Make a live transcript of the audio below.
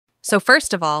So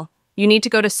first of all, you need to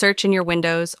go to search in your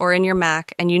Windows or in your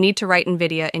Mac, and you need to write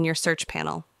NVIDIA in your search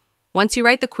panel. Once you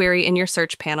write the query in your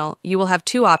search panel, you will have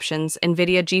two options,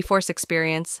 NVIDIA GeForce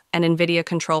Experience and NVIDIA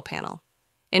Control Panel.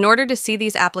 In order to see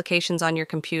these applications on your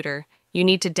computer, you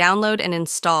need to download and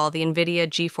install the NVIDIA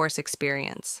GeForce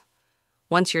Experience.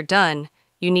 Once you're done,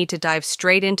 you need to dive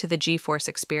straight into the GeForce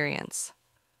Experience.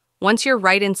 Once you're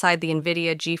right inside the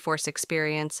NVIDIA GeForce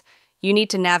Experience, you need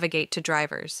to navigate to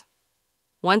drivers.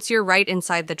 Once you're right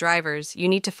inside the drivers, you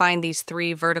need to find these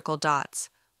three vertical dots.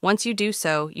 Once you do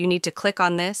so, you need to click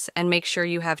on this and make sure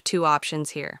you have two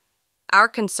options here. Our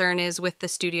concern is with the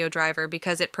Studio driver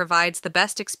because it provides the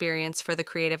best experience for the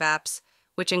creative apps,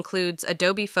 which includes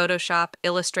Adobe Photoshop,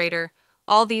 Illustrator,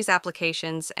 all these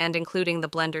applications, and including the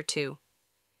Blender too.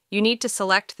 You need to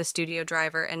select the Studio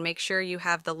driver and make sure you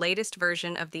have the latest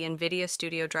version of the NVIDIA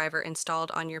Studio driver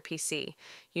installed on your PC.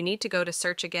 You need to go to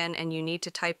search again and you need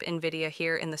to type NVIDIA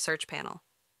here in the search panel.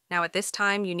 Now at this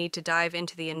time, you need to dive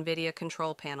into the NVIDIA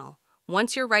Control Panel.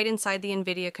 Once you're right inside the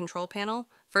NVIDIA Control Panel,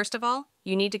 first of all,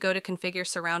 you need to go to Configure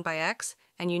Surround by X,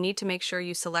 and you need to make sure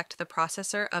you select the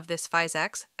processor of this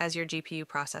PhysX as your GPU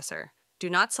processor. Do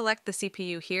not select the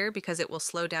CPU here because it will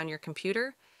slow down your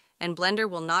computer, and Blender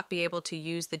will not be able to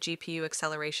use the GPU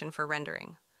acceleration for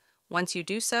rendering. Once you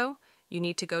do so, you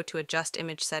need to go to Adjust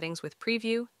Image Settings with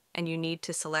Preview, and you need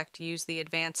to select Use the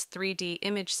Advanced 3D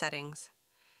Image Settings.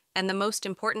 And the most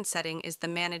important setting is the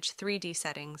Manage 3D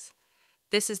Settings.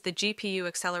 This is the GPU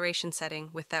acceleration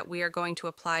setting with that we are going to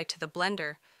apply to the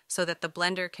Blender so that the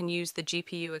Blender can use the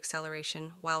GPU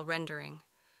acceleration while rendering.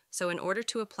 So in order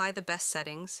to apply the best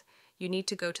settings, you need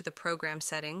to go to the Program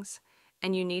Settings,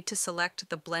 and you need to select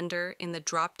the Blender in the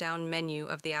drop-down menu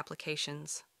of the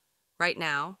applications. Right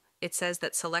now, it says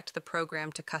that select the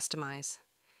program to customize.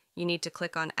 You need to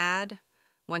click on Add.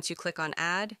 Once you click on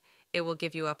Add, it will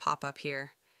give you a pop-up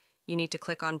here. You need to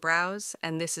click on Browse,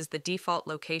 and this is the default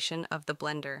location of the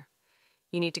Blender.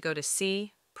 You need to go to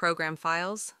C, Program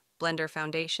Files, Blender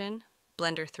Foundation,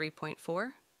 Blender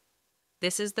 3.4.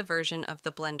 This is the version of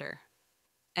the Blender.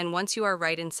 And once you are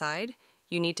right inside,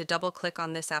 you need to double-click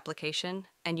on this application,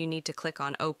 and you need to click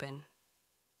on Open.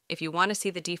 If you want to see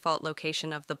the default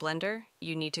location of the Blender,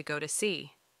 you need to go to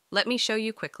C. Let me show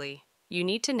you quickly. You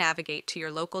need to navigate to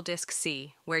your local disk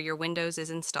C, where your Windows is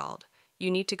installed.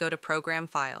 You need to go to Program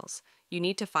Files. You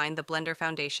need to find the Blender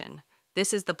Foundation.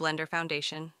 This is the Blender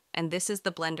Foundation, and this is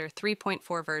the Blender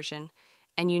 3.4 version,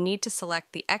 and you need to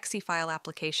select the exe file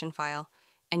application file,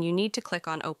 and you need to click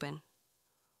on Open.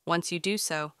 Once you do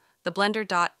so, the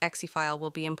blender.exe file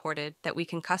will be imported that we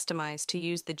can customize to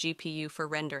use the GPU for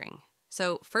rendering.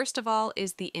 So first of all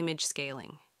is the image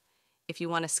scaling. If you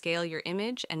want to scale your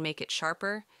image and make it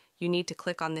sharper, you need to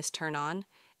click on this Turn On,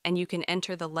 and you can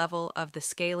enter the level of the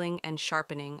scaling and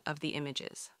sharpening of the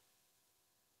images.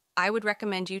 I would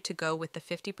recommend you to go with the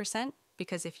 50%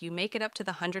 because if you make it up to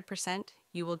the 100%,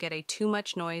 you will get too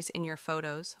much noise in your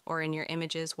photos or in your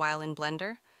images while in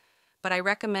Blender. But I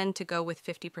recommend to go with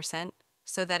 50%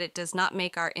 so that it does not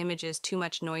make our images too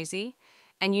much noisy,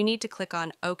 and you need to click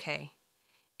on OK.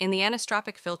 In the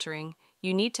anisotropic filtering,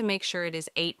 you need to make sure it is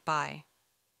 8 by.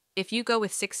 If you go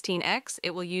with 16x,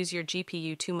 it will use your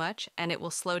GPU too much and it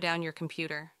will slow down your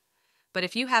computer. But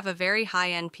if you have a very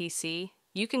high-end PC,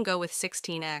 you can go with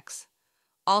 16x.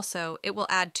 Also, it will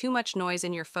add too much noise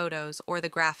in your photos or the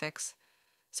graphics,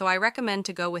 so I recommend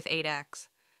to go with 8x.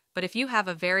 But if you have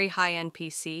a very high-end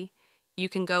PC, you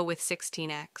can go with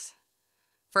 16x.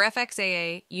 For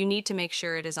FXAA, you need to make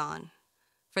sure it is on.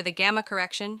 For the gamma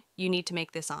correction, you need to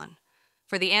make this on.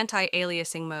 For the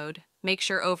anti-aliasing mode, make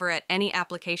sure over at any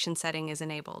application setting is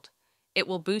enabled. It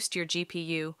will boost your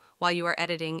GPU while you are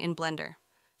editing in Blender.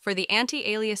 For the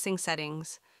anti-aliasing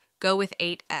settings, go with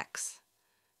 8x.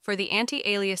 For the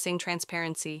anti-aliasing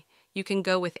transparency, you can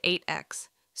go with 8x,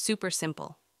 super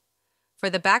simple. For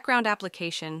the background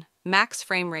application, max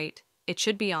frame rate, it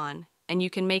should be on, and you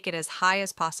can make it as high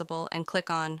as possible and click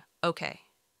on OK.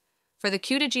 For the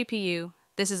Q to GPU,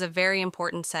 this is a very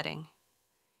important setting.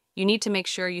 You need to make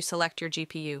sure you select your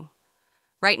GPU.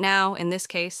 Right now, in this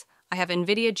case, I have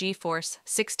NVIDIA GeForce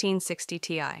 1660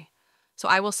 Ti, so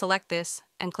I will select this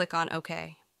and click on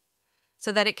OK,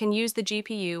 so that it can use the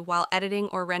GPU while editing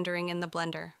or rendering in the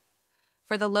Blender.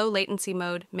 For the low latency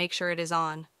mode, make sure it is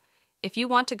on. If you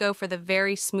want to go for the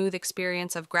very smooth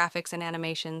experience of graphics and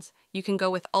animations, you can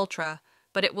go with Ultra,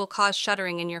 but it will cause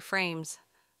shuddering in your frames.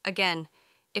 Again,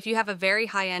 if you have a very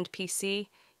high-end PC,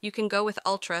 you can go with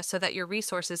Ultra so that your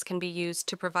resources can be used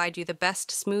to provide you the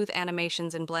best smooth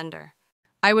animations in Blender.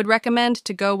 I would recommend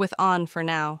to go with On for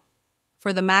now.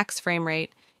 For the max frame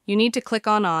rate, you need to click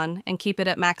on and keep it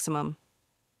at maximum.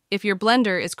 If your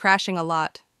blender is crashing a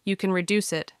lot, you can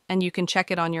reduce it and you can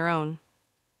check it on your own.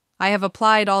 I have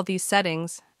applied all these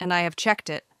settings and I have checked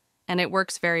it, and it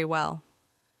works very well.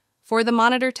 For the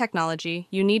monitor technology,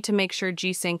 you need to make sure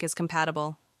G-Sync is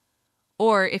compatible.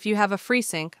 Or if you have a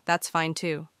FreeSync, that's fine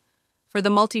too. For the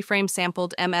multi-frame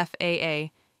sampled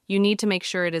MFAA, you need to make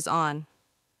sure it is on.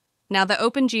 Now the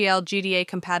OpenGL GDA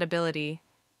compatibility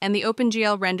and the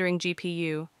OpenGL rendering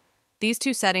GPU, these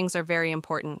two settings are very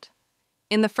important.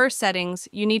 In the first settings,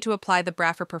 you need to apply the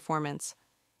Braffer performance.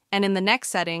 And in the next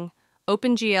setting,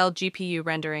 OpenGL GPU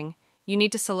rendering, you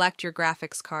need to select your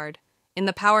graphics card. In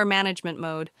the power management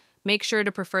mode, make sure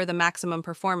to prefer the maximum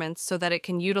performance so that it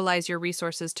can utilize your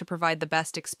resources to provide the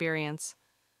best experience.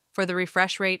 For the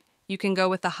refresh rate, you can go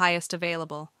with the highest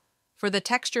available. For the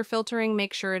texture filtering,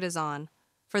 make sure it is on.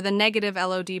 For the negative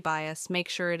LOD bias, make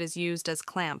sure it is used as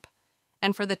clamp.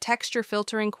 And for the texture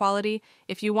filtering quality,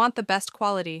 if you want the best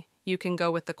quality, you can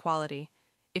go with the quality.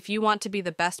 If you want to be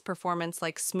the best performance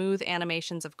like smooth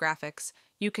animations of graphics,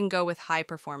 you can go with high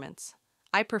performance.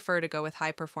 I prefer to go with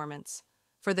high performance.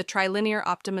 For the trilinear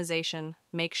optimization,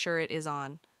 make sure it is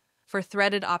on. For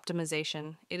threaded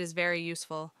optimization, it is very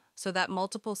useful so that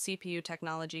multiple CPU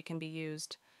technology can be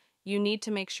used. You need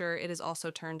to make sure it is also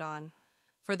turned on.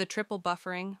 For the triple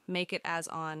buffering, make it as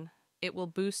on. It will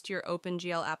boost your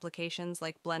OpenGL applications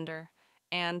like Blender.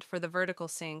 And for the vertical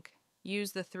sync,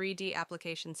 use the 3D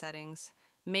application settings.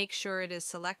 Make sure it is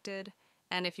selected,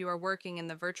 and if you are working in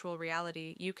the virtual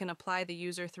reality, you can apply the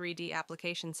user 3D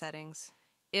application settings.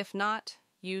 If not,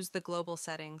 use the global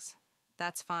settings.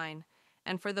 That's fine.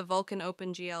 And for the Vulkan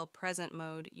OpenGL present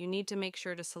mode, you need to make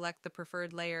sure to select the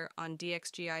preferred layer on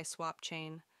DXGI swap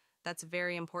chain. That's a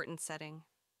very important setting.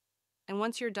 And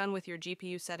once you're done with your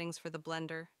GPU settings for the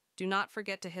Blender, do not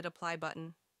forget to hit apply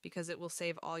button because it will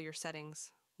save all your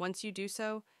settings. Once you do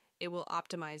so, it will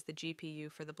optimize the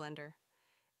GPU for the Blender.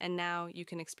 And now you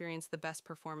can experience the best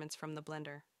performance from the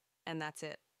Blender. And that's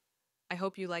it. I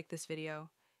hope you liked this video.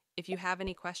 If you have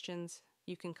any questions,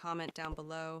 you can comment down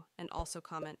below and also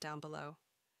comment down below.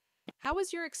 How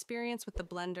was your experience with the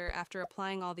Blender after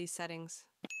applying all these settings?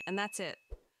 And that's it.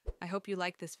 I hope you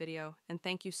liked this video and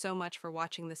thank you so much for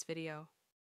watching this video.